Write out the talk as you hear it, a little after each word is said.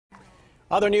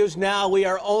Other news now, we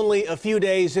are only a few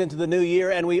days into the new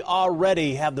year and we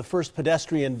already have the first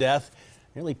pedestrian death.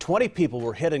 Nearly 20 people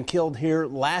were hit and killed here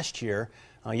last year.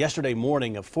 Yesterday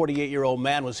morning, a 48-year-old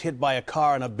man was hit by a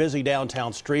car on a busy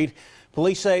downtown street.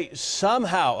 Police say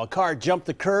somehow a car jumped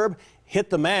the curb, hit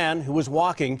the man who was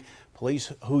walking.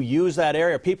 Police who use that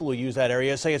area, people who use that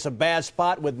area, say it's a bad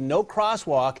spot with no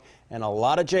crosswalk and a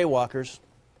lot of jaywalkers.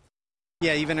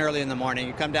 Yeah, even early in the morning.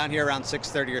 You come down here around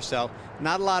 6:30 or so.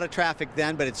 Not a lot of traffic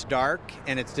then, but it's dark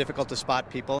and it's difficult to spot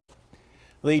people.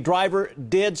 The driver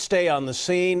did stay on the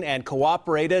scene and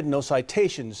cooperated. No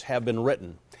citations have been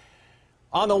written.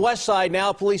 On the west side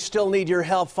now, police still need your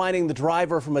help finding the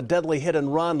driver from a deadly hit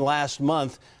and run last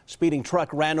month. Speeding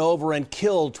truck ran over and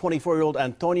killed 24-year-old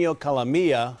Antonio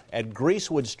Calamia at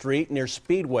Greasewood Street near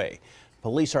Speedway.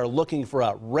 Police are looking for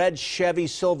a red Chevy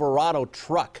Silverado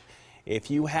truck.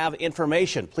 If you have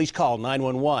information, please call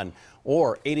 911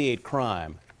 or 88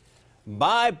 Crime.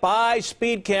 Bye-bye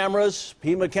speed cameras.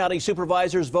 Pima County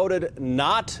supervisors voted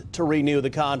not to renew the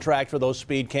contract for those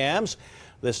speed cams.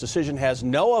 This decision has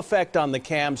no effect on the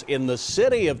cams in the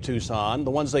city of Tucson,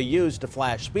 the ones they use to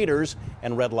flash speeders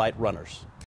and red light runners.